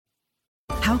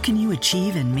How can you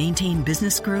achieve and maintain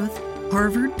business growth?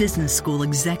 Harvard Business School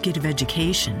Executive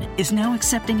Education is now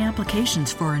accepting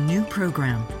applications for a new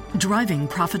program, Driving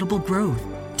Profitable Growth.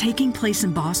 Taking place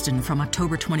in Boston from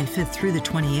October 25th through the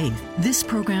 28th, this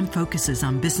program focuses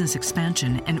on business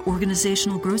expansion and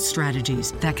organizational growth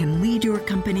strategies that can lead your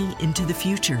company into the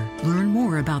future. Learn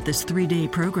more about this 3-day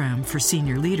program for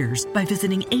senior leaders by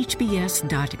visiting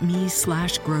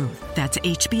hbs.me/growth. That's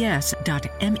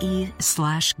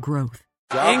hbs.me/growth.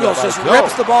 Ingles just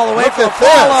rips the ball away from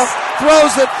Afflalo,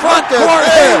 throws it front court,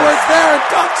 Hayward's there and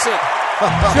dunks it.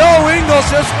 Joe Ingles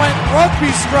just went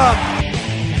rugby scrum.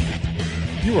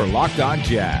 You are Locked On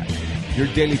Jazz, your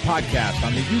daily podcast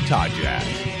on the Utah Jazz.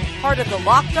 Part of the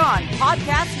Locked On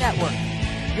Podcast Network,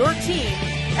 your team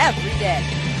every day.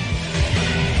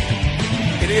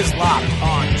 It is Locked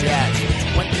On Jazz, the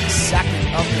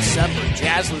 22nd of December.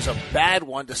 Jazz lose a bad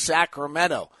one to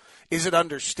Sacramento. Is it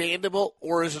understandable,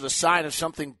 or is it a sign of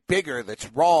something bigger that's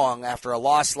wrong after a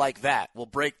loss like that? We'll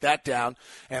break that down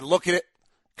and look at it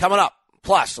coming up.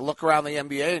 Plus, a look around the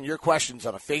NBA and your questions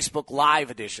on a Facebook Live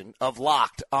edition of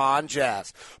Locked On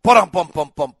Jazz. Pow.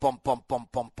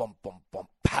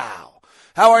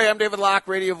 How are you? I'm David Locke,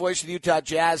 radio voice of the Utah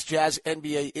Jazz, Jazz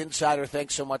NBA insider.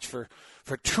 Thanks so much for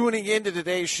tuning in to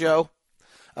today's show.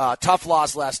 Tough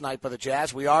loss last night by the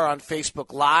Jazz. We are on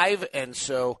Facebook Live, and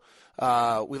so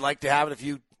we like to have it if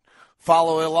you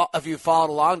followed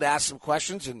along to ask some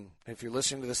questions. And if you're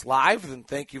listening to this live, then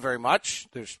thank you very much.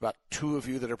 There's about 2 of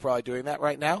you that are probably doing that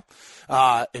right now.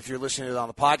 If you're listening to it on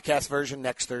the podcast version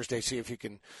next Thursday, see if you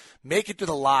can make it to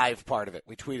the live part of it.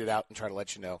 We tweet it out and try to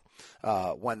let you know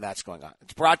when that's going on.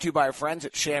 It's brought to you by our friends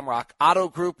at Shamrock Auto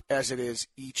Group, as it is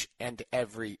each and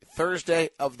every Thursday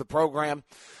of the program.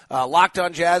 Locked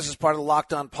On Jazz is part of the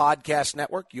Locked On Podcast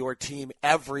Network, your team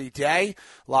every day.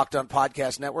 Locked On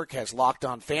Podcast Network has Locked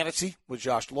On Fantasy with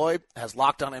Josh Lloyd, has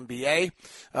Locked On NBA.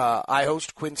 I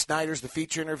host Quinn Snyder's the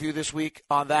feature interview this week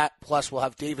on that. Plus, we'll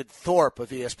have David Thorpe of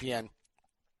ESPN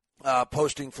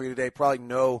posting for you today. Probably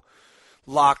no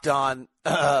Locked On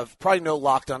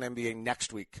NBA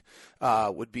next week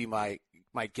would be my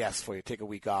guess for you. Take a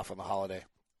week off on the holiday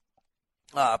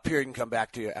period and come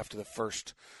back to you after the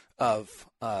 1st of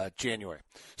January.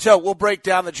 So we'll break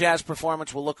down the Jazz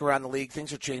performance. We'll look around the league.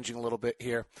 Things are changing a little bit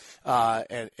here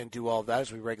and do all of that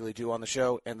as we regularly do on the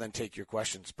show, and then take your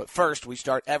questions. But first, we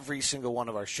start every single one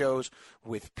of our shows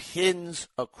with Pins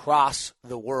Across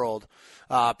the World.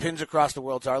 Pins Across the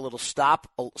World is our little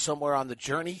stop somewhere on the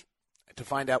journey to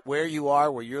find out where you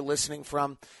are, where you're listening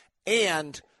from,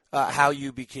 and how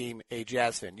you became a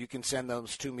Jazz fan. You can send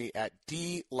those to me at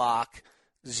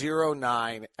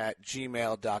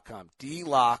dlock09@gmail.com.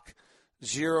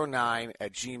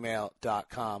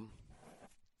 dlock09@gmail.com.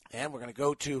 And we're going to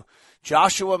go to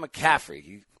Joshua McCaffrey.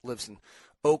 He lives in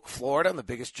Oak, Florida. I'm the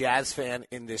biggest Jazz fan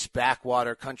in this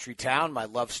backwater country town. My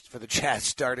love for the Jazz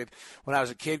started when I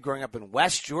was a kid growing up in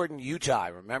West Jordan, Utah. I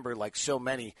remember, like so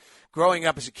many, growing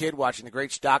up as a kid watching the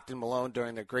great Stockton Malone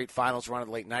during their great finals run of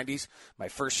the late 90s. My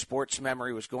first sports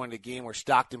memory was going to a game where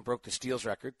Stockton broke the steals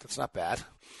record. That's not bad.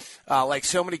 Like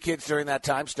so many kids during that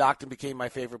time, Stockton became my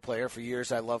favorite player. For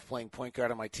years, I loved playing point guard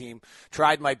on my team.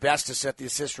 Tried my best to set the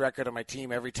assist record on my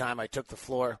team every time I took the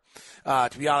floor.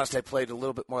 To be honest, I played a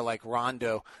little bit more like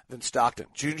Rondo than Stockton.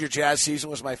 Junior Jazz season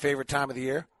was my favorite time of the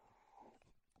year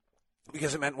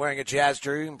because it meant wearing a Jazz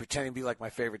jersey and pretending to be like my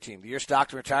favorite team. The year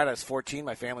Stockton retired, I was 14.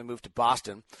 My family moved to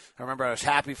Boston. I remember I was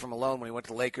happy for Malone when he went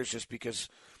to the Lakers just because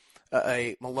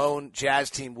a Malone Jazz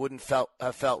team wouldn't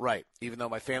have felt right. Even though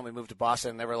my family moved to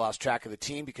Boston, I never lost track of the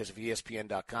team because of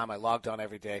ESPN.com. I logged on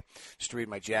every day just to read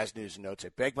my Jazz news and notes.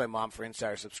 I begged my mom for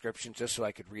insider subscriptions just so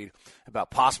I could read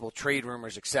about possible trade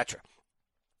rumors, etc.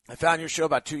 I found your show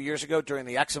about 2 years ago during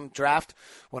the Exum draft.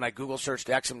 When I Google searched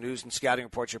Exum News and Scouting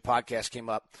Reports, your podcast came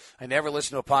up. I never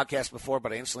listened to a podcast before,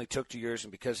 but I instantly took to yours,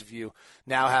 and because of you,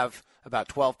 now have about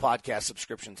 12 podcast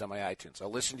subscriptions on my iTunes.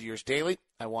 I'll listen to yours daily.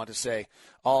 I want to say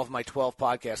all of my 12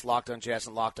 podcasts, Locked On Jazz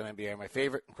and Locked On NBA, are my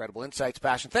favorite. Incredible insights,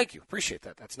 passion. Thank you. Appreciate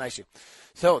that. That's nice of you.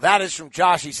 So that is from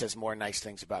Josh. He says more nice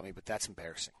things about me, but that's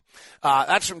embarrassing.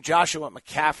 That's from Joshua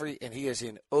McCaffrey, and he is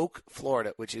in Oak,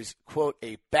 Florida, which is, quote,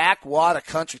 a backwater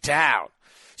country town.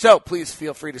 So please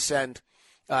feel free to send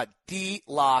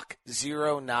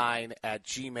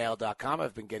dlock09@gmail.com.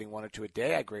 I've been getting 1 or 2 a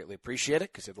day. I greatly appreciate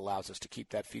it because it allows us to keep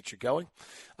that feature going.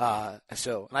 And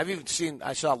I've even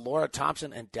I saw Laura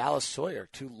Thompson and Dallas Sawyer,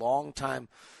 2 longtime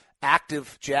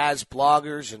active Jazz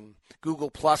bloggers and Google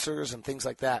Plusers and things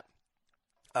like that,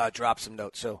 drop some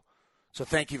notes. So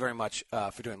thank you very much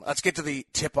for doing that. Let's get to the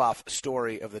tip-off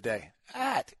story of the day.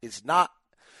 That's not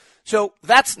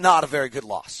a very good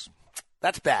loss.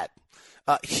 That's bad.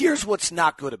 Here's what's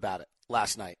not good about it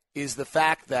last night is the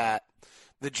fact that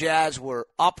the Jazz were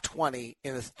up 20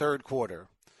 in the third quarter,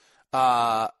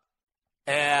 and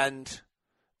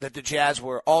that the Jazz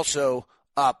were also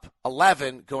up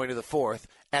 11 going to the fourth,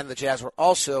 and the Jazz were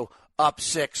also up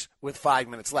 6 with 5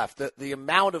 minutes left. The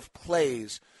amount of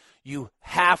plays you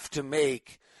have to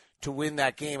make to win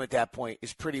that game at that point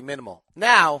is pretty minimal.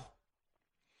 Now,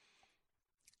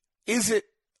 is it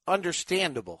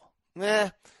understandable?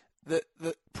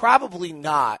 Probably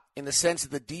not, in the sense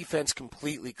that the defense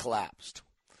completely collapsed.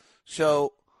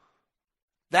 So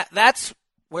that's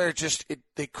where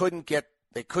they couldn't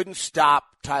stop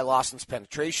Ty Lawson's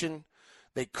penetration.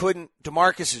 They couldn't.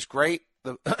 DeMarcus is great.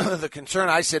 The concern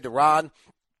I said to Ron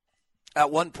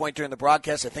at one point during the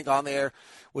broadcast, I think on there,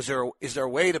 is there a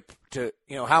way to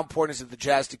how important is it the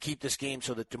Jazz to keep this game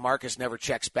so that DeMarcus never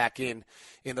checks back in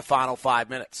the final 5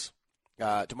 minutes?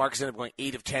 DeMarcus ended up going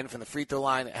 8 of 10 from the free throw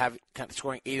line,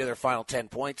 scoring 8 of their final 10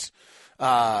 points.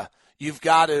 You've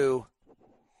got to,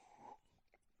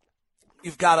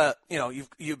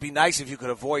 you'd be nice if you could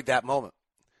avoid that moment.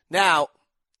 Now,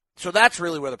 so that's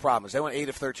really where the problem is. They went 8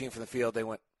 of 13 from the field. They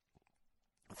went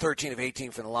 13 of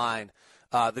 18 from the line.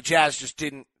 The Jazz just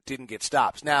didn't get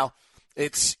stops. Now,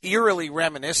 it's eerily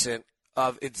reminiscent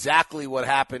of exactly what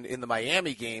happened in the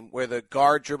Miami game, where the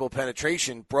guard dribble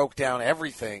penetration broke down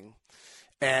everything,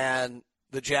 and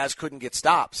the Jazz couldn't get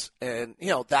stops. And,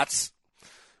 that's,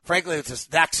 frankly, it's the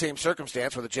exact same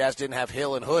circumstance where the Jazz didn't have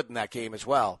Hill and Hood in that game as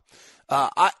well.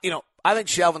 I think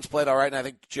Shelvin's played all right, and I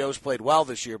think Joe's played well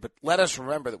this year, but let us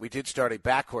remember that we did start a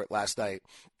backcourt last night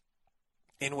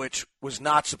in which was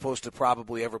not supposed to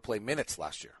probably ever play minutes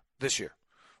this year,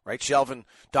 right? Shelvin,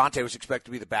 Dante was expected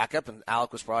to be the backup, and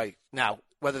Alec was probably, now,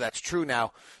 whether that's true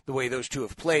now, the way those two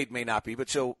have played may not be, but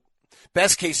so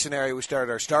best case scenario, we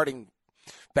started our starting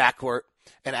backcourt,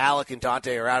 and Alec and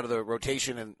Dante are out of the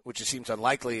rotation, which seems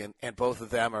unlikely, and both of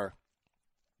them are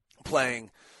playing,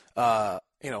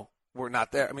 we're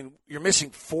not there. I mean, you're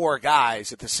missing 4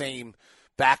 guys at the same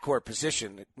backcourt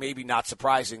position. It may be not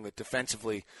surprising that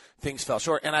defensively things fell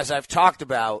short. And as I've talked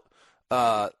about,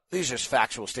 these are just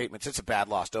factual statements. It's a bad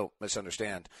loss. Don't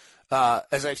misunderstand.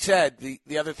 As I said,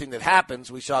 the other thing that happens,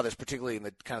 we saw this particularly in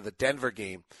the kind of the Denver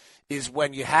game, is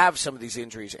when you have some of these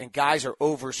injuries and guys are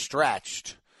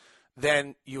overstretched,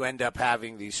 then you end up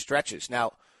having these stretches.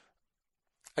 Now,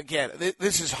 again,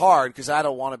 this is hard because I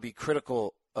don't want to be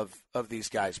critical of these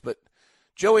guys, but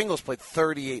Joe Ingles played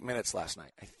 38 minutes last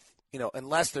night.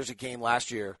 Unless there's a game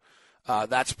last year,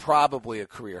 that's probably a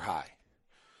career high.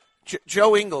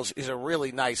 Joe Ingles is a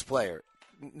really nice player.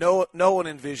 No one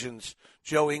envisions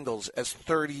Joe Ingles as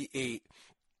 38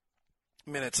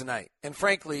 minutes a night. And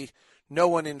frankly, no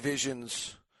one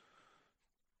envisions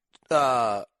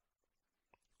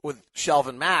with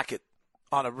Shelvin Mack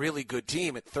on a really good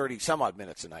team at 30-some-odd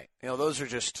minutes a night. Those are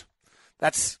just –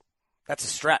 that's a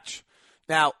stretch.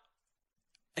 Now,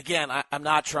 again, I'm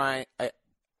not trying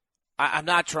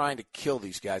to kill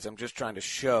these guys. I'm just trying to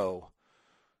show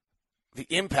the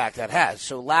impact that has.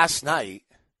 So last night,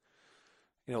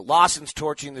 Lawson's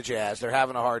torching the Jazz. They're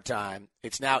having a hard time.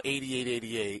 It's now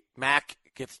 88-88. Mack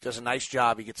does a nice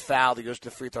job. He gets fouled. He goes to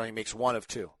the free throw, and he makes 1 of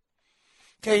 2.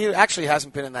 Okay, he actually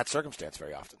hasn't been in that circumstance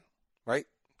very often, right?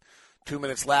 2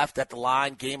 minutes left at the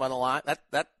line, game on the line.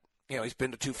 That he's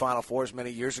been to 2 Final Fours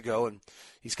many years ago, and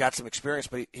he's got some experience,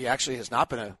 but he actually has not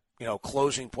been a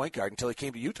closing point guard until he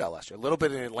came to Utah last year. A little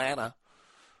bit in Atlanta,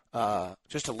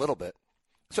 just a little bit.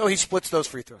 So he splits those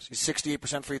free throws. He's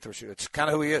 68% free throw shooter. It's kind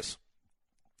of who he is,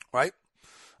 right?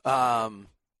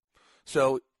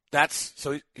 So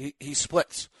he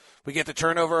splits. We get the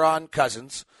turnover on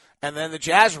Cousins, and then the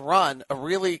Jazz run a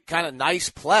really kind of nice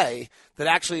play that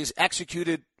actually is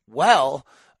executed well.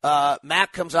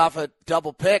 Mack comes off a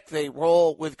double pick. They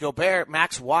roll with Gobert.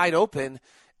 Mack's wide open,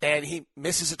 and he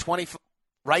misses a 20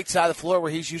 right side of the floor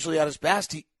where he's usually at his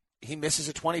best. He misses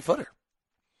a 20-footer.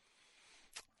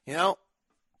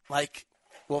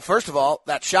 First of all,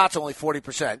 that shot's only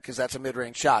 40% because that's a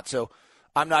mid-range shot. So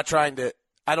I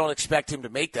don't expect him to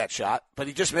make that shot, but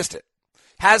he just missed it.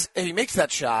 If he makes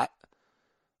that shot,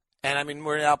 and I mean,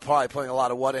 we're now probably playing a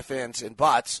lot of what if ands and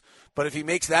buts, but if he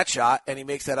makes that shot and he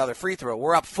makes that other free throw,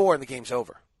 we're up 4 and the game's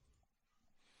over.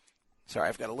 Sorry,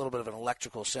 I've got a little bit of an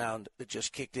electrical sound that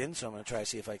just kicked in, so I'm going to try to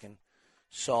see if I can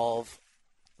solve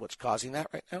what's causing that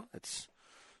right now. It's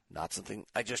not something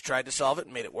 – I just tried to solve it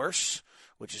and made it worse,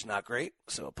 which is not great.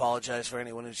 So apologize for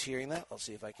anyone who's hearing that. I'll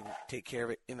see if I can take care of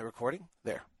it in the recording.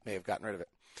 There, may have gotten rid of it.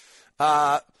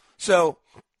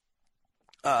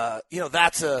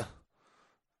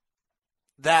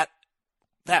 That's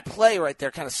that play right there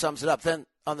kind of sums it up. Then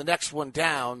on the next one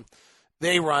down,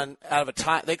 they run out of a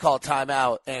time. They call a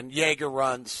timeout, and Jaeger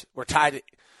runs. We're tied.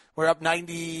 We're up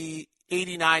 89,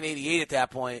 88 at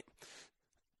that point.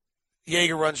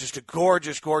 Jaeger runs just a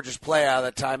gorgeous, gorgeous play out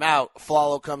of that timeout.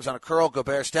 Flalo comes on a curl.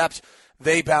 Gobert steps.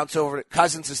 They bounce over.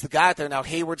 Cousins is the guy out there. Now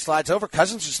Hayward slides over.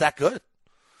 Cousins is that good.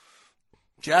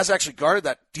 Jazz actually guarded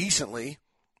that decently.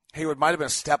 Hayward might have been a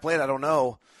step late. I don't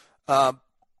know.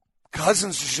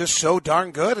 Cousins is just so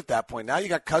darn good at that point. Now you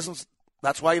got Cousins.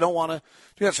 That's why you don't want to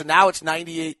do that. So now it's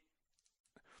 90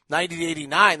 to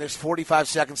 89. There's 45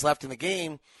 seconds left in the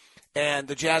game, and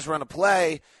the Jazz run a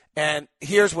play. And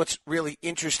here's what's really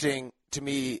interesting to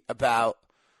me about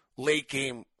late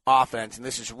game offense, and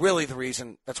this is really the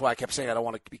reason, that's why I kept saying I don't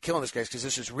want to be killing this guy, because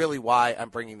this is really why I'm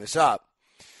bringing this up,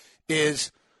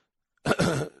 is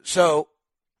so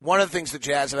one of the things the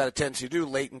Jazz have had a tendency to do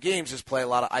late in games is play a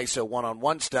lot of ISO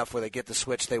one-on-one stuff where they get the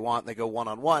switch they want and they go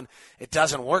one-on-one. It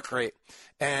doesn't work great.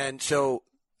 And so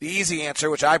the easy answer,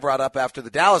 which I brought up after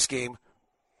the Dallas game,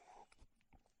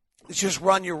 is just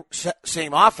run your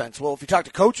same offense. Well, if you talk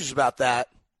to coaches about that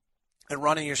and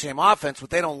running your same offense,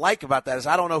 what they don't like about that is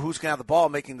I don't know who's going to have the ball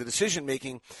making the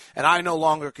decision-making, and I no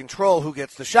longer control who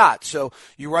gets the shot. So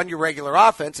you run your regular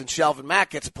offense, and Shelvin Mack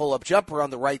gets a pull-up jumper on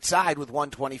the right side with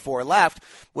 1:24 left,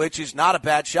 which is not a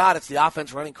bad shot. It's the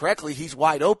offense running correctly. He's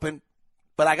wide open.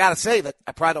 But I got to say that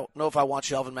I probably don't know if I want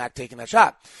Shelvin Mack taking that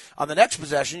shot. On the next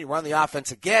possession, you run the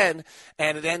offense again,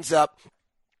 and it ends up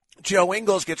Joe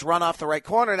Ingles gets run off the right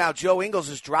corner. Now Joe Ingles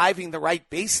is driving the right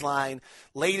baseline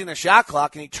late in a shot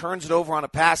clock, and he turns it over on a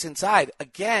pass inside.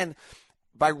 Again,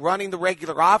 by running the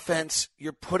regular offense,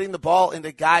 you're putting the ball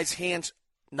into guys' hands,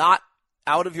 not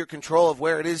out of your control of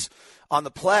where it is on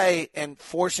the play, and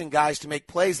forcing guys to make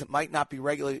plays that might not be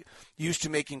regularly used to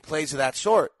making plays of that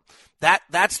sort.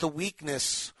 That's the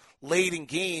weakness late in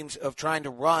games of trying to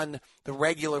run the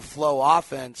regular flow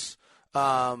offense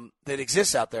that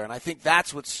exists out there. And I think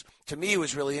that's what's, to me,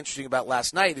 was really interesting about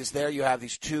last night, is there you have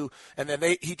these two, and then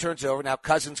he turns it over. Now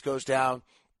Cousins goes down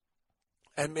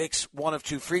and makes one of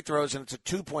two free throws, and it's a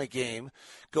 2-point game.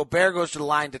 Gobert goes to the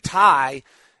line to tie,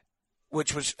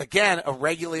 which was, again, a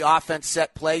regularly offense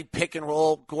set play, pick and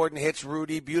roll. Gordon hits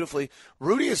Rudy beautifully.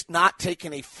 Rudy has not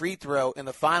taken a free throw in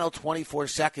the final 24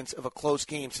 seconds of a close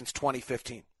game since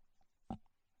 2015.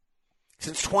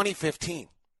 Since 2015.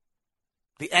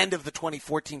 The end of the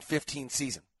 2014-15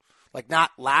 season. Like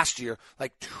not last year,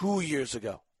 like 2 years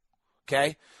ago.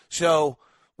 Okay? So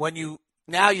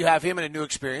now you have him in a new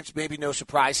experience, maybe no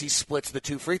surprise, he splits the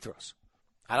two free throws.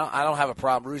 I don't have a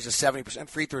problem. Rudy's a 70%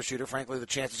 free throw shooter. Frankly, the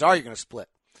chances are you're going to split.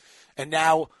 And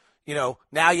now you're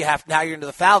into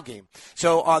the foul game.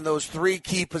 So on those three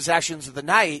key possessions of the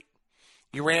night,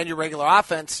 you ran your regular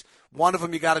offense. One of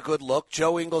them you got a good look.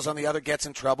 Joe Ingles on the other gets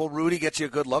in trouble. Rudy gets you a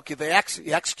good look. They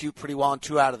execute pretty well on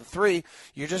 2 out of the 3.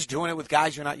 You're just doing it with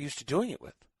guys you're not used to doing it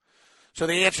with. So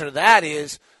the answer to that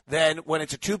is then when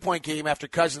it's a 2-point game after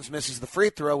Cousins misses the free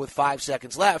throw with 5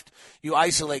 seconds left, you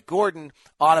isolate Gordon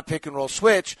on a pick-and-roll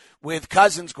switch with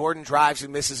Cousins. Gordon drives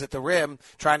and misses at the rim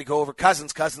trying to go over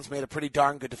Cousins. Cousins made a pretty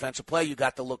darn good defensive play. You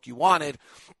got the look you wanted,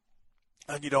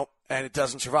 and it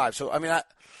doesn't survive. So, I mean,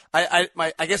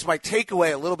 I guess my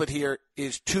takeaway a little bit here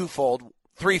is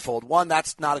threefold. One,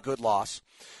 that's not a good loss.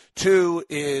 2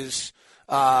 is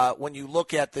when you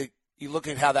look at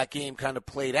how that game kind of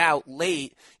played out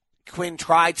late, Quinn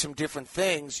tried some different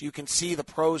things. You can see the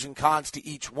pros and cons to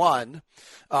each one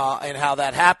and how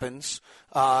that happens.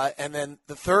 And then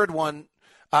the third one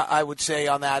I would say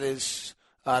on that is,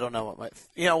 I don't know.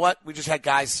 You know what? We just had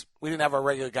guys. We didn't have our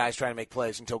regular guys trying to make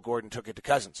plays until Gordon took it to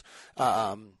Cousins.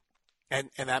 And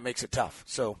that makes it tough.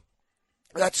 So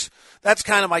that's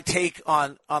kind of my take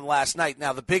on last night.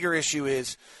 Now, the bigger issue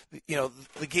is,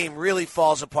 the game really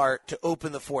falls apart to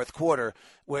open the fourth quarter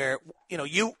where,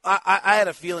 I had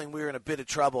a feeling we were in a bit of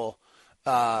trouble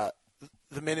the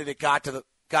minute it got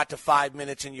to 5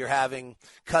 minutes and you're having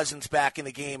Cousins back in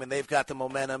the game and they've got the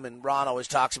momentum, and Ron always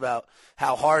talks about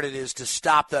how hard it is to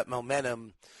stop that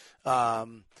momentum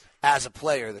as a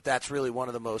player, that's really one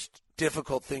of the most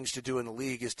difficult things to do in the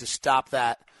league is to stop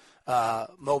that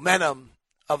momentum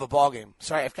of a ball game.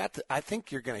 Sorry, I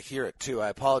think you're going to hear it too. I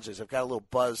apologize. I've got a little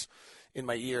buzz in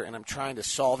my ear, and I'm trying to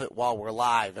solve it while we're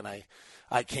live, and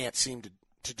I can't seem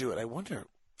to do it. I wonder,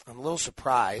 I'm a little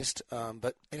surprised,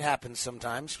 but it happens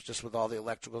sometimes just with all the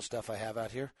electrical stuff I have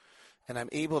out here, and I'm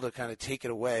able to kind of take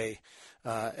it away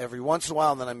every once in a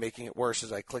while, and then I'm making it worse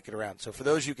as I click it around. So for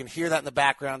those of you who can hear that in the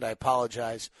background, I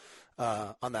apologize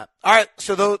on that. All right,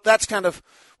 so that's kind of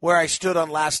where I stood on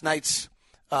last night's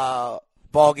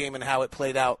ball game and how it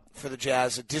played out for the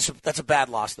Jazz. That's a bad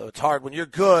loss, though. It's hard when you're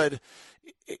good.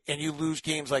 and you lose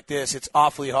games like this, it's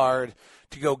awfully hard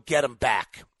to go get them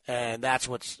back. And that's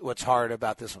what's hard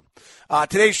about this one.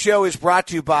 Today's show is brought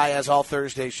to you by, as all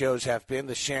Thursday shows have been,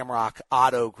 the Shamrock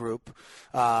Auto Group.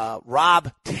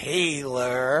 Rob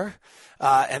Taylor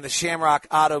and the Shamrock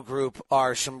Auto Group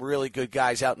are some really good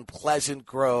guys out in Pleasant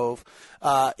Grove.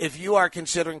 If you are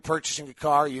considering purchasing a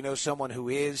car, you know someone who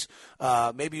is,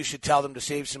 maybe you should tell them to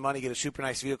save some money, get a super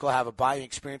nice vehicle, have a buying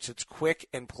experience that's quick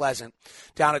and pleasant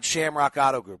down at Shamrock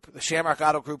Auto Group. The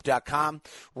ShamrockAutoGroup.com.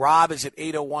 Rob is at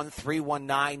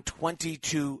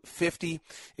 801-319-2250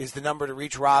 is the number to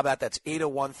reach Rob at. That's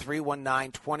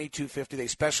 801-319-2250. They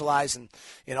specialize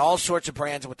in all sorts of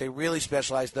brands, and what they really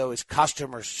specialize, though, is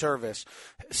customer service.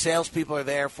 Salespeople are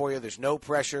there for you. There's no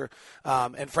pressure.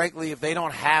 And frankly, if they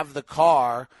don't have the car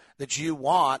that you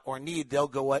want or need, they'll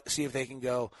go see if they can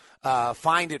go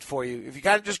find it for you. If you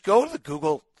got to just go to the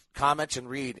Google comments and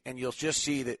read, and you'll just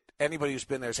see that anybody who's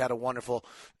been there has had a wonderful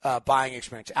buying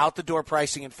experience. Out-the-door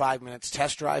pricing in 5 minutes,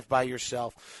 test drive by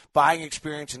yourself, buying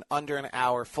experience in under an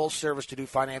hour, full service to do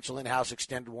financial in-house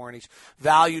extended warranties,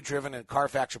 value-driven, and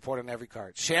Carfax report on every car.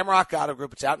 It's Shamrock Auto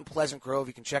Group. It's out in Pleasant Grove.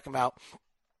 You can check them out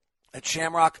at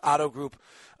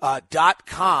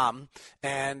ShamrockAutoGroup.com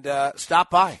and stop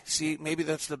by. See, maybe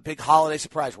that's the big holiday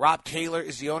surprise. Rob Taylor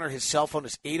is the owner. His cell phone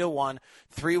is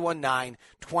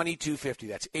 801-319-2250.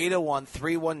 That's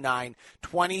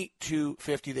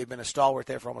 801-319-2250. They've been a stalwart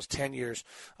there for almost 10 years,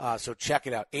 so check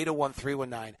it out,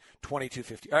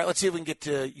 801-319-2250. All right, let's see if we can get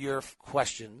to your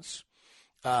questions.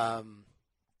 I've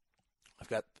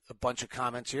got a bunch of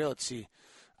comments here. Let's see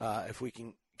if we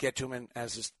can get to them, and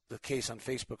as is the case on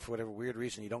Facebook, for whatever weird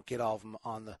reason, you don't get all of them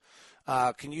on the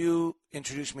can you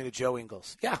introduce me to Joe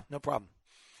Ingles? Yeah, no problem.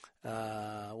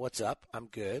 What's up? I'm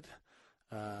good.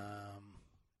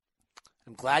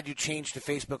 I'm glad you changed to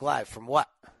Facebook Live. From what?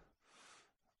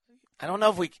 I don't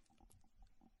know if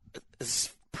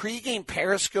is pregame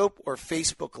Periscope or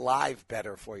Facebook Live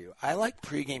better for you? I like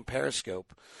pregame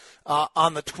Periscope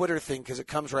on the Twitter thing because it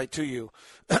comes right to you.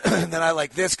 And then I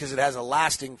like this because it has a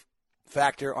lasting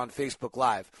factor on Facebook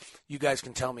Live. You guys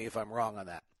can tell me if I'm wrong on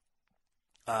that.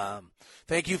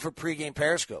 Thank you for pregame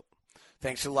Periscope.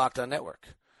 Thanks to Locked On Network.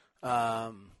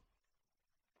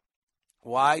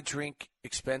 Why drink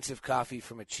expensive coffee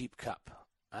from a cheap cup?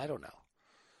 I don't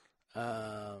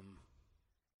know.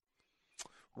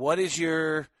 What is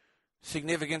your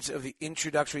significance of the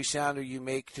introductory sounder you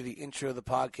make to the intro of the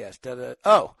podcast?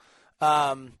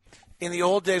 In the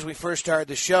old days, we first started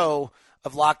the show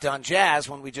of Locked On Jazz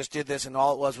when we just did this, and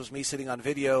all it was me sitting on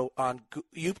video on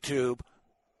YouTube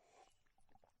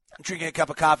drinking a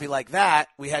cup of coffee like that.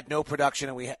 We had no production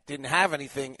and we didn't have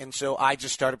anything, and so I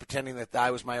just started pretending that I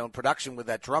was my own production with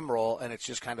that drum roll, and it's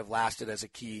just kind of lasted as a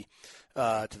key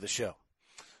to the show.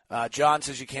 John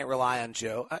says you can't rely on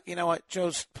Joe. You know what?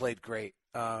 Joe's played great.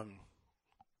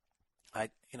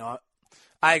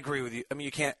 I agree with you. I mean,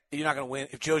 you're not going to win.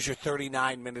 If Joe's your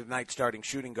 39-minute-a-night starting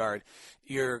shooting guard,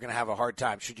 you're going to have a hard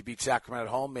time. Should you beat Sacramento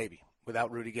at home? Maybe.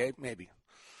 Without Rudy Gay? Maybe.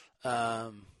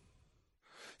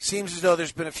 Seems as though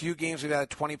there's been a few games we've had a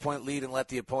 20-point lead and let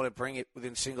the opponent bring it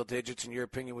within single digits. In your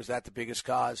opinion, was that the biggest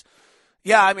cause?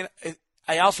 Yeah, I mean,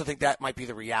 I also think that might be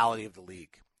the reality of the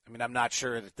league. I mean, I'm not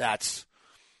sure that's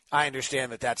 – I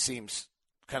understand that seems –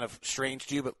 kind of strange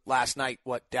to you, but last night,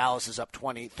 Dallas is up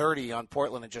 20-30 on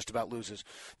Portland and just about loses.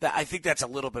 I think that's a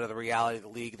little bit of the reality of the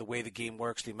league, the way the game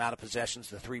works, the amount of possessions,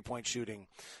 the three-point shooting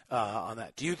on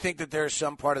that. Do you think that there's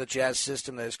some part of the Jazz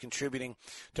system that is contributing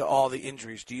to all the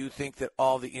injuries? Do you think that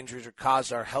all the injuries are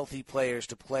caused our healthy players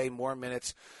to play more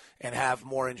minutes and have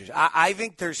more injuries? I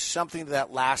think there's something to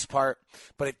that last part,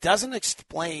 but it doesn't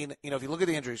explain, if you look at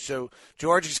the injuries. So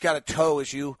Georgie's got a toe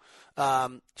issue.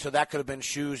 So that could have been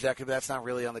shoes. That's not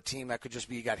really on the team. That could just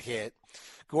be he got hit.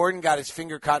 Gordon got his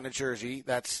finger caught in a jersey.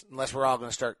 That's unless we're all going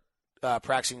to start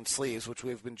practicing sleeves, which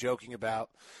we've been joking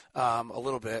about a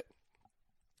little bit.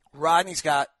 Rodney's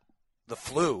got the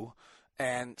flu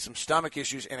and some stomach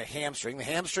issues and a hamstring. The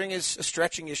hamstring is a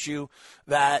stretching issue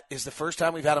that is the first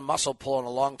time we've had a muscle pull in a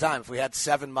long time. If we had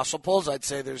 7 muscle pulls, I'd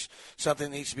say there's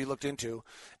something that needs to be looked into.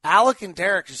 Alec and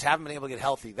Derek just haven't been able to get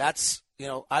healthy. That's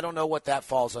I don't know what that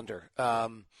falls under.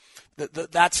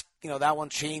 That's that one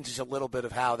changes a little bit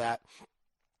of how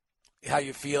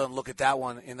you feel and look at that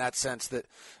one in that sense that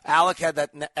Alec had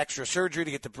that extra surgery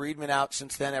to get the Breedman out.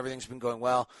 Since then, everything's been going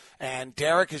well. And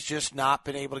Derek has just not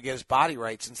been able to get his body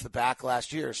right since the back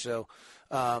last year. So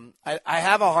I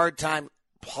have a hard time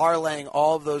parlaying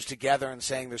all of those together and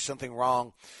saying there's something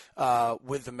wrong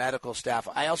with the medical staff.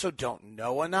 I also don't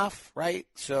know enough, right?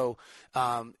 So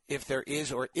if there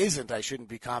is or isn't, I shouldn't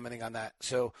be commenting on that.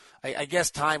 So I guess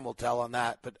time will tell on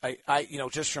that. But I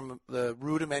just from the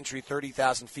rudimentary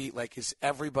 30,000 feet, like, is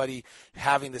everybody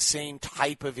having the same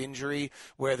type of injury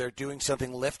where they're doing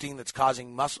something lifting that's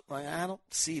causing muscle? Like, I don't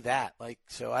see that. Like,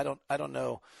 so I don't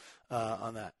know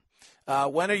on that.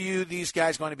 When are these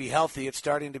guys going to be healthy? It's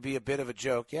starting to be a bit of a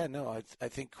joke. Yeah, no, I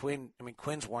think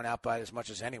Quinn's worn out by it as much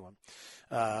as anyone.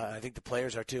 I think the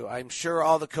players are too. I'm sure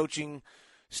all the coaching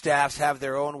staffs have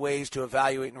their own ways to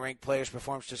evaluate and rank players'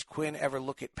 performance. Does Quinn ever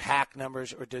look at pack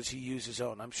numbers, or does he use his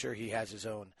own? I'm sure he has his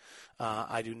own.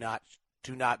 I do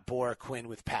not bore Quinn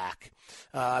with pack.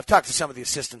 I've talked to some of the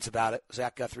assistants about it.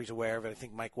 Zach Guthrie's aware of it. I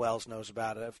think Mike Wells knows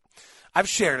about it. I've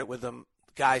shared it with them.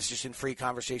 Guys, just in free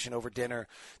conversation over dinner,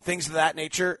 things of that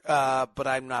nature, but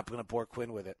I'm not going to bore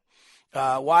Quinn with it.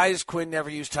 Why does Quinn never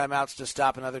use timeouts to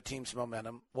stop another team's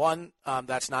momentum? One,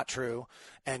 that's not true.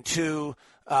 And two,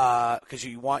 because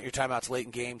you want your timeouts late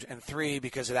in games. And three,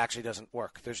 because it actually doesn't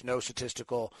work. There's no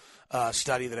statistical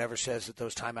study that ever says that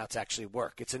those timeouts actually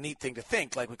work. It's a neat thing to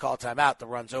think, like we call a timeout, the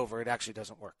run's over. It actually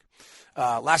doesn't work.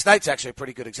 Last night's actually a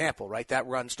pretty good example, right? That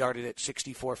run started at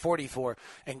 64-44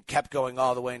 and kept going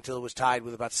all the way until it was tied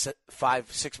with about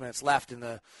 5-6 minutes left in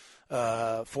the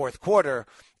fourth quarter.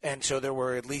 And so there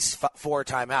were at least 4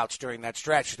 timeouts during that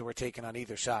stretch that were taken on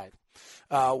either side.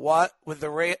 What with the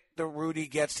rate that Rudy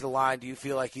gets to the line, do you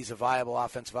feel like he's a viable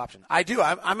offensive option? I do.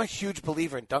 I'm a huge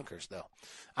believer in dunkers, though.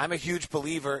 I'm a huge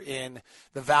believer in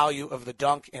the value of the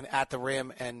dunk and at the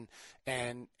rim and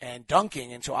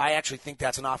dunking. And so I actually think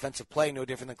that's an offensive play, no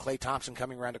different than Klay Thompson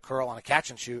coming around a curl on a catch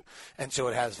and shoot. And so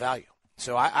it has value.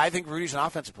 So I think Rudy's an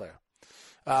offensive player.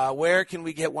 Where can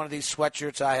we get one of these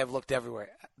sweatshirts? I have looked everywhere.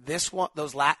 This one,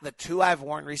 the 2 I've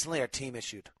worn recently are team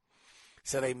issued,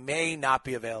 so they may not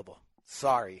be available.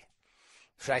 Sorry.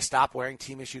 Should I stop wearing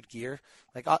team issued gear?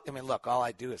 Look, all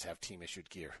I do is have team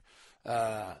issued gear.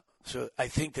 So I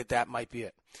think that might be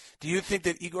it. Do you think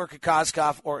that Igor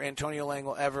Kokoskov or Antonio Lang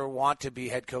will ever want to be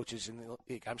head coaches in the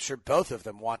league? I'm sure both of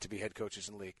them want to be head coaches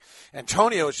in the league.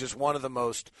 Antonio is just one of the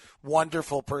most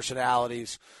wonderful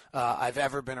personalities I've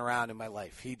ever been around in my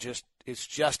life. He is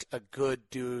just a good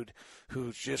dude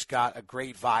who's just got a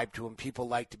great vibe to him. People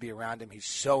like to be around him. He's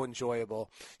so enjoyable.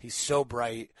 He's so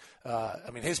bright.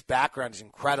 His background is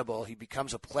incredible. He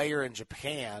becomes a player in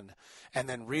Japan and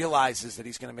then realizes that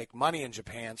he's going to make money in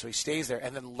Japan, so he stays there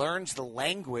and then learns the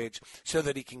language so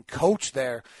that he can coach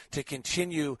there to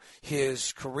continue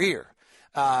his career.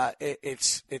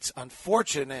 It's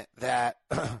unfortunate that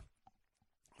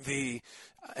the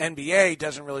NBA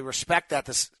doesn't really respect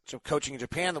that, coaching in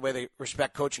Japan, the way they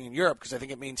respect coaching in Europe, because I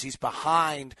think it means he's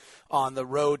behind on the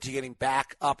road to getting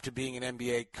back up to being an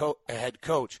NBA head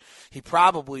coach. He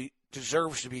probably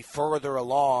deserves to be further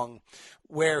along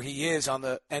where he is on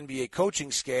the NBA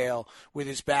coaching scale with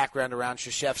his background around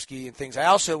Krzyzewski and things. I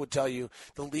also would tell you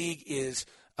the league is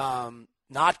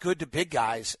not good to big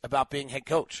guys about being head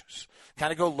coaches.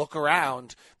 Kind of go look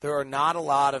around. There are not a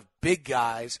lot of big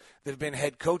guys that have been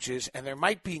head coaches, and there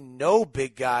might be no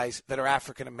big guys that are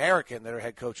African American that are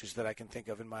head coaches that I can think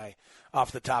of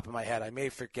off the top of my head. I may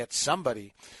forget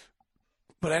somebody,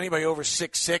 but anybody over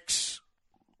 6'6",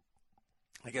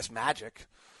 I guess Magic.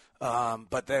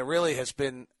 But there really has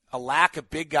been a lack of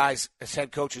big guys as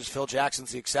head coaches. Phil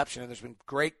Jackson's the exception, and there's been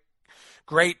great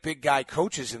big guy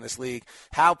coaches in this league.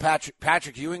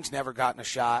 Patrick Ewing's never gotten a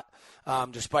shot,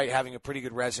 despite having a pretty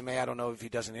good resume. I don't know if he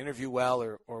doesn't interview well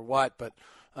or what, but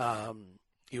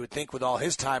you would think with all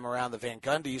his time around the Van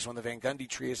Gundys, when the Van Gundy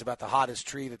tree is about the hottest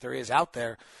tree that there is out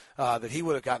there, that he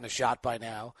would have gotten a shot by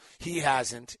now. He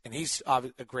hasn't, and he's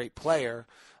a great player.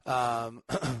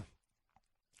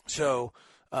 So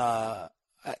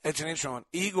it's an interesting one.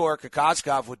 Igor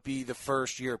Kokoskov would be the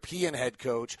first European head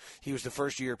coach. He was the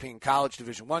first European college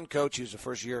Division I coach. He was the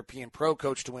first European pro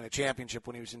coach to win a championship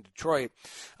when he was in Detroit.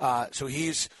 So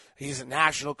he's a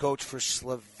national coach for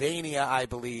Slovenia, I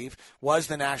believe, was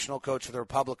the national coach for the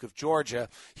Republic of Georgia.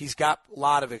 He's got a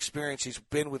lot of experience. He's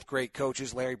been with great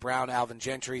coaches, Larry Brown, Alvin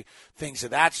Gentry, things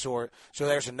of that sort. So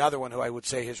there's another one who I would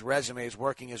say his resume is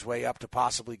working his way up to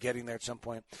possibly getting there at some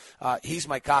point. He's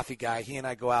my coffee guy. He and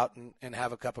I go out and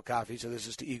have a cup of coffee. So this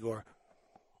is to Igor.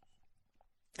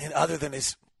 And other than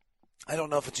his, I don't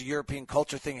know if it's a European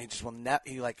culture thing. He just will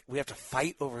we have to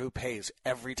fight over who pays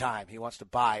every time. He wants to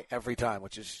buy every time,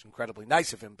 which is incredibly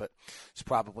nice of him, but it's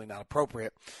probably not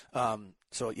appropriate.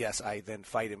 So, yes, I then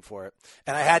fight him for it.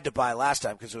 And I had to buy last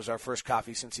time because it was our first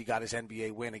coffee since he got his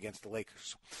NBA win against the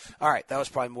Lakers. All right, that was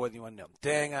probably more than you want to know.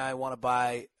 Dang, I want to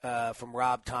buy from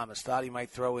Rob Thomas. Thought he might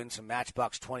throw in some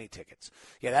Matchbox 20 tickets.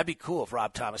 Yeah, that'd be cool if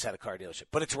Rob Thomas had a car dealership.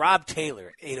 But it's Rob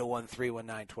Taylor at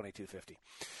 801-319-2250.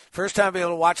 First time being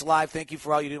able to watch live. Thank you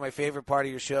for all you do. My favorite part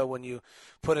of your show when you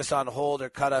put us on hold or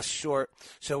cut us short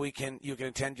so you can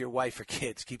attend your wife or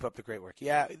kids. Keep up the great work.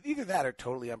 Yeah, either that or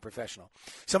totally unprofessional.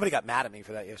 Somebody got mad at me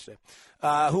for that yesterday.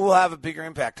 Who will have a bigger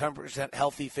impact, 100%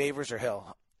 healthy Favors or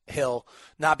Hill? Hill,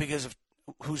 not because of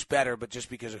who's better, but just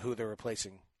because of who they're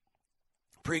replacing.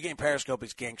 Pre-game Periscope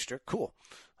is Gangster. Cool.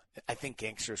 I think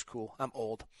Gangster is cool. I'm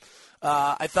old.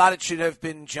 I thought it should have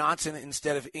been Johnson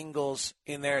instead of Ingles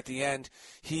in there at the end.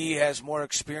 He has more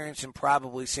experience and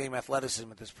probably same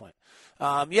athleticism at this point.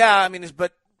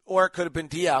 Or it could have been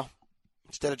Diaw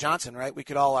instead of Johnson, right? We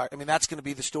could all. I mean, that's going to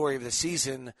be the story of the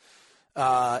season.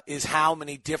 Is how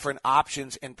many different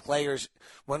options and players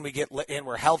when we get and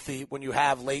we're healthy when you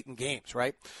have late in games,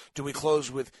 right? Do we close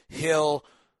with Hill,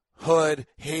 Hood,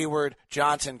 Hayward,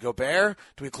 Johnson, Gobert?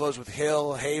 Do we close with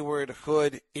Hill, Hayward,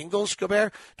 Hood, Ingles,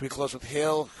 Gobert? Do we close with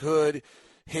Hill, Hood,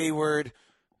 Hayward,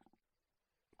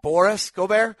 Boris,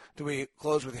 Gobert? Do we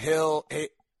close with Hill,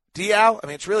 Diaw? I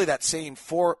mean, it's really that same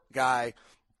four guy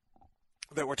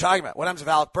that we're talking about. What happens if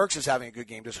Alec Burks is having a good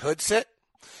game? Does Hood sit?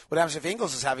 What happens if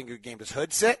Ingles is having a good game? Does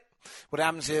Hood sit? What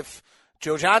happens if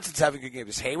Joe Johnson's having a good game?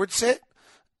 Does Hayward sit?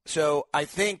 So I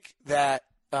think that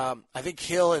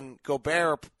Hill and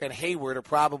Gobert and Hayward are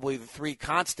probably the three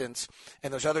constants,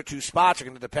 and those other two spots are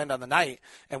going to depend on the night.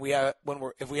 And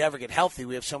if we ever get healthy,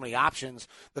 we have so many options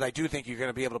that I do think you're going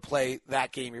to be able to play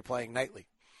that game you're playing nightly.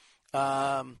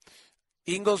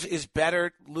 Ingles is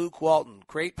better. Luke Walton,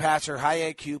 great passer,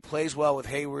 high IQ, plays well with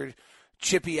Hayward.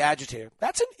 Chippy agitator.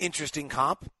 That's an interesting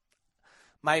comp.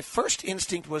 My first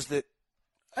instinct was that,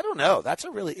 I don't know, that's a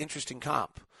really interesting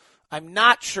comp. I'm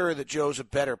not sure that Joe's a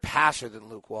better passer than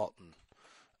Luke Walton.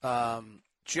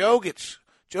 Joe's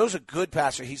a good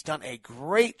passer. He's done a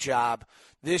great job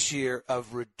this year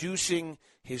of reducing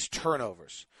his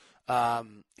turnovers.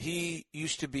 He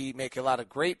used to make a lot of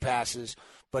great passes,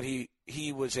 but he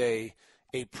was a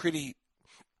pretty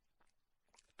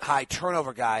high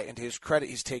turnover guy, and to his credit,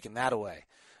 he's taken that away.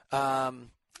 I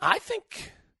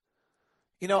think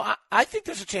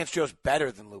there's a chance Joe's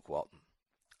better than Luke Walton.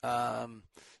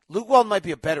 Luke Walton might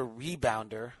be a better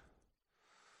rebounder.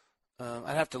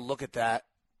 I'd have to look at that.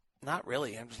 Not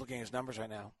really. I'm just looking at his numbers right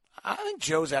now. I think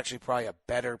Joe's actually probably a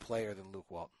better player than Luke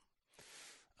Walton.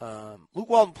 Luke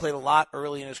Walton played a lot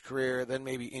early in his career, then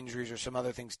maybe injuries or some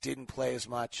other things didn't play as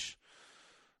much.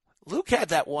 Luke had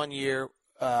that 1 year.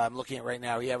 I'm looking at right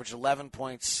now. He averaged 11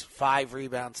 points, 5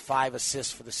 rebounds, 5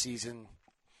 assists for the season.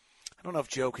 I don't know if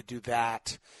Joe could do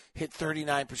that. Hit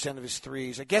 39% of his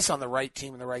threes. I guess on the right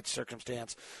team in the right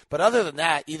circumstance. But other than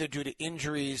that, either due to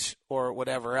injuries or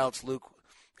whatever else, Luke,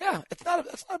 that's not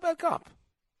a bad comp.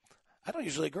 I don't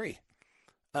usually agree.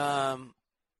 Hood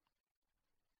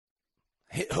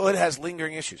has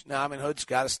lingering issues. No, I mean, Hood's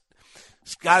got to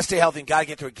stay healthy and got to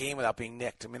get through a game without being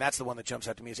nicked. I mean, that's the one that jumps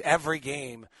out to me. Is every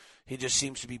game he just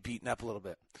seems to be beaten up a little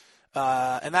bit.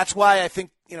 And that's why I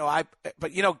think,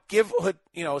 give Hood,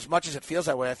 as much as it feels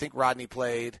that way, I think Rodney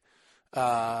played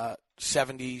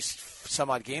 70 some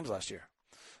odd games last year.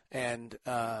 And,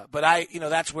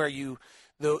 that's where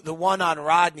the one on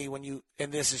Rodney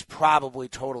and this is probably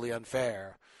totally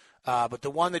unfair. But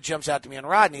the one that jumps out to me on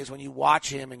Rodney is when you watch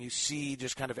him and you see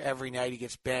just kind of every night he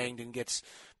gets banged and gets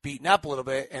beaten up a little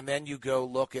bit, and then you go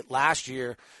look at last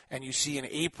year and you see in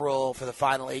April for the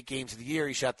final 8 games of the year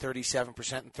he shot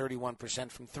 37% and 31%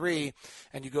 from 3,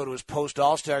 and you go to his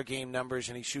post-All-Star game numbers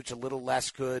and he shoots a little less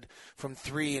good from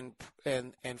 3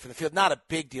 and from the field. Not a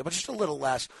big deal, but just a little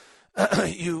less.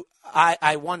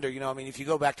 I wonder, if you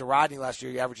go back to Rodney last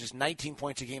year, he averages 19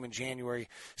 points a game in January,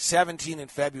 17 in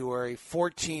February,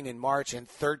 14 in March, and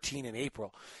 13 in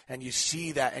April. And you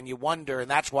see that and you wonder, and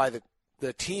that's why the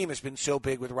team has been so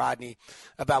big with Rodney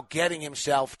about getting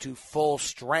himself to full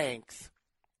strength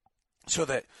so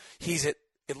that he's at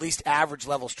least average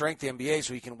level strength in the NBA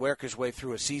so he can work his way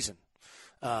through a season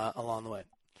along the way.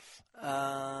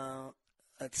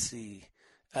 Let's see.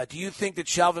 Do you think that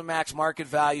Shelvin Mack's market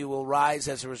value will rise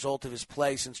as a result of his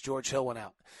play since George Hill went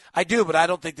out? I do, but I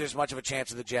don't think there's much of a chance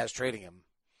of the Jazz trading him.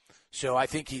 So I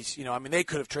think he's, they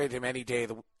could have traded him any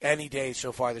day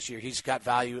so far this year. He's got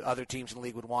value. Other teams in the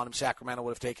league would want him. Sacramento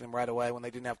would have taken him right away when they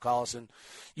didn't have Collison.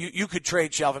 You could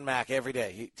trade Shelvin Mack every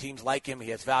day. Teams like him.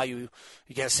 He has value.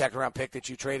 You get a second-round pick that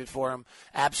you traded for him.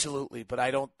 Absolutely. But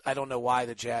I don't know why I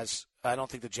don't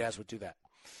think the Jazz would do that.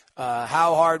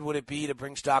 How hard would it be to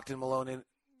bring Stockton Malone in?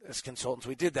 as consultants.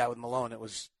 We did that with Malone. It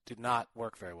did not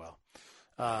work very well.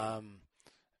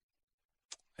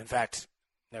 In fact,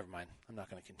 never mind. I'm not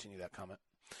going to continue that comment.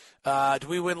 Do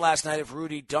we win last night if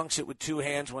Rudy dunks it with two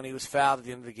hands when he was fouled at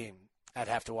the end of the game? I'd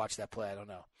have to watch that play. I don't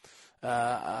know.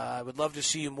 I would love to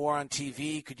see you more on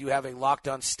TV. Could you have a Locked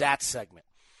On Stats segment?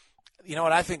 You know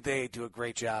what? I think they do a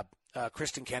great job.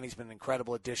 Kristen Kenny's been an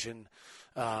incredible addition.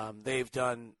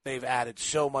 They've added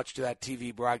so much to that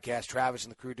TV broadcast. Travis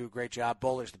and the crew do a great job.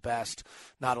 Bowler's the best.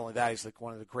 Not only that, he's like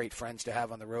one of the great friends to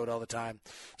have on the road all the time.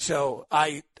 So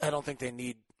I don't think they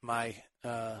need my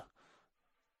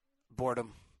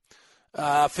boredom.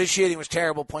 Officiating was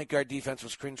terrible. Point guard defense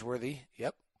was cringeworthy.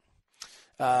 Yep.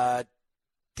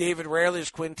 David, rarely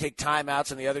does Quinn take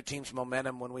timeouts on the other team's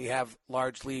momentum when we have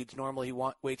large leads. Normally he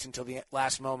waits until the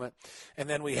last moment, and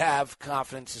then we have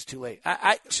confidence is too late.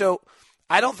 So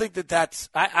I don't think that's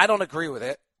 – I don't agree with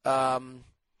it.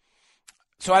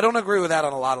 So I don't agree with that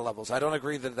on a lot of levels. I don't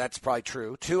agree that that's probably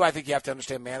true. Two, I think you have to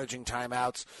understand managing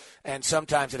timeouts, and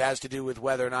sometimes it has to do with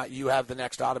whether or not you have the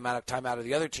next automatic timeout or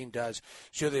the other team does,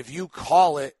 so that if you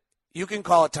call it, you can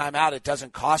call a timeout. It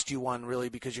doesn't cost you one, really,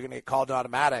 because you're going to get called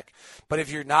automatic. But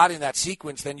if you're not in that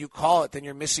sequence, then you call it, then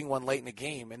you're missing one late in the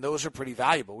game, and those are pretty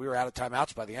valuable. We were out of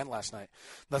timeouts by the end last night.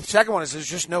 The second one is there's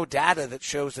just no data that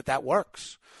shows that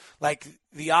works. Like,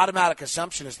 the automatic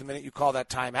assumption is the minute you call that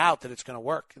timeout that it's going to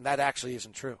work, and that actually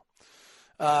isn't true.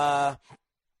 After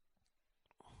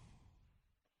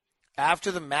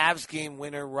the Mavs game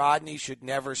winner, Rodney should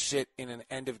never sit in an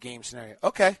end-of-game scenario.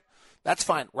 Okay. That's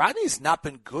fine. Rodney's not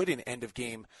been good in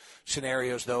end-of-game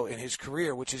scenarios, though, in his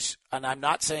career, which is – and I'm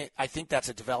not saying – I think that's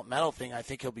a developmental thing. I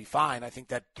think he'll be fine. I think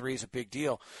that 3 is a big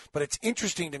deal. But it's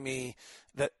interesting to me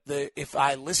that if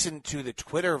I listen to the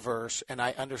Twitterverse, and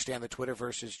I understand the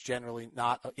Twitterverse is generally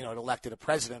not – it elected a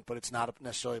president, but it's not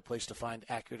necessarily a place to find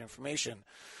accurate information,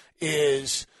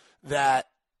 is that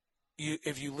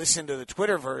if you listen to the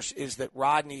Twitterverse, is that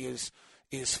Rodney is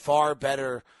far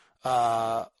better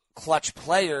clutch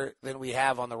player than we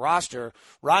have on the roster.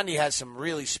 Rodney has some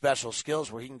really special skills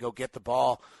where he can go get the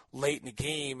ball late in the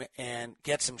game and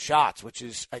get some shots, which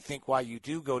is, I think, why you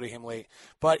do go to him late.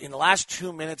 But in the last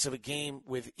 2 minutes of a game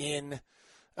within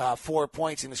 4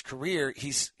 points in his career,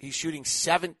 he's shooting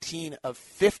 17 of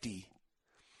 50.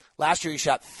 Last year he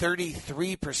shot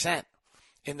 33%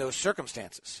 in those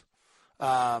circumstances.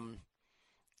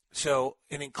 So,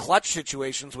 and in clutch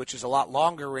situations, which is a lot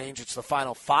longer range, it's the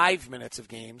final 5 minutes of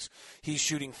games, he's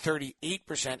shooting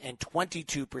 38% and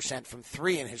 22% from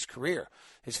 3 in his career.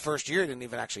 His first year, he didn't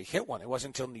even actually hit one. It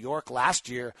wasn't until New York last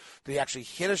year that he actually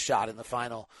hit a shot in the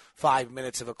final 5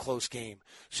 minutes of a close game.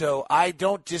 So I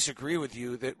don't disagree with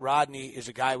you that Rodney is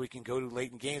a guy we can go to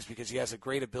late in games because he has a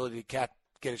great ability to get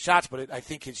his shots, but I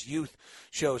think his youth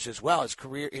shows as well. His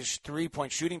career, his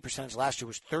 3-point shooting percentage last year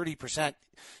was 30%.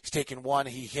 He's taken one.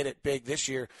 He hit it big this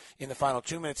year. In the final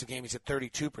 2 minutes of the game, he's at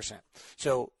 32%.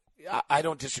 So I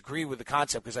don't disagree with the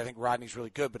concept because I think Rodney's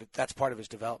really good, but that's part of his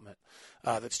development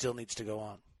that still needs to go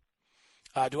on.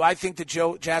 Do I think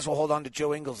that Jazz will hold on to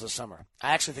Joe Ingles this summer?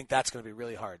 I actually think that's going to be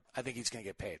really hard. I think he's going to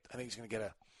get paid. I think he's going to get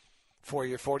a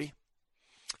 4-year $40.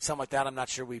 Something like that. I'm not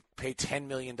sure we pay $10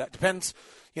 million. Depends.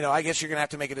 I guess you're going to have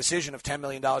to make a decision of $10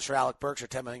 million for Alec Burks or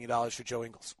 $10 million for Joe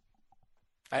Ingles.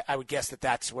 I would guess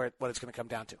that's what it's going to come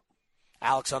down to.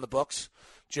 Alex on the books.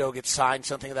 Joe gets signed,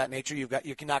 something of that nature. You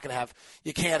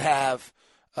can't have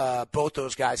both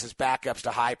those guys as backups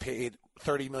to high-paid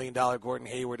 $30 million Gordon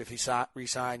Hayward if he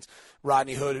resigns.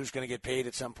 Rodney Hood, who's going to get paid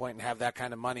at some point and have that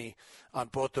kind of money on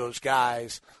both those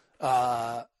guys.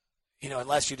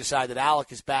 Unless you decide that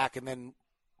Alec is back and then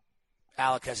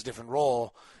Alec has a different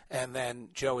role, and then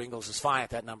Joe Ingles is fine at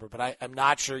that number. But I'm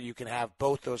not sure you can have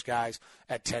both those guys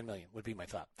at $10 million, would be my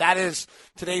thought. That is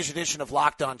today's edition of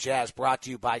Locked On Jazz, brought to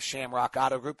you by Shamrock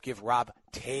Auto Group. Give Rob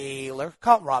Taylor,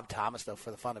 call him Rob Thomas, though,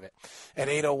 for the fun of it, at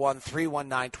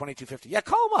 801-319-2250. Yeah,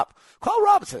 call him up. Call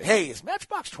Rob and say, hey, is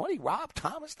Matchbox 20 Rob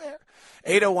Thomas there?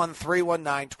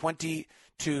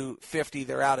 801-319-2250.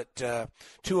 They're out at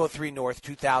 203 North,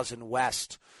 2000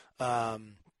 West.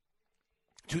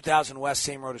 2000 West,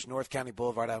 same road as North County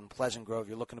Boulevard out in Pleasant Grove.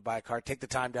 You're looking to buy a car, take the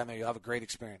time down there. You'll have a great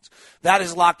experience. That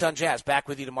is Locked On Jazz. Back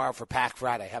with you tomorrow for Pack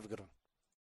Friday. Have a good one.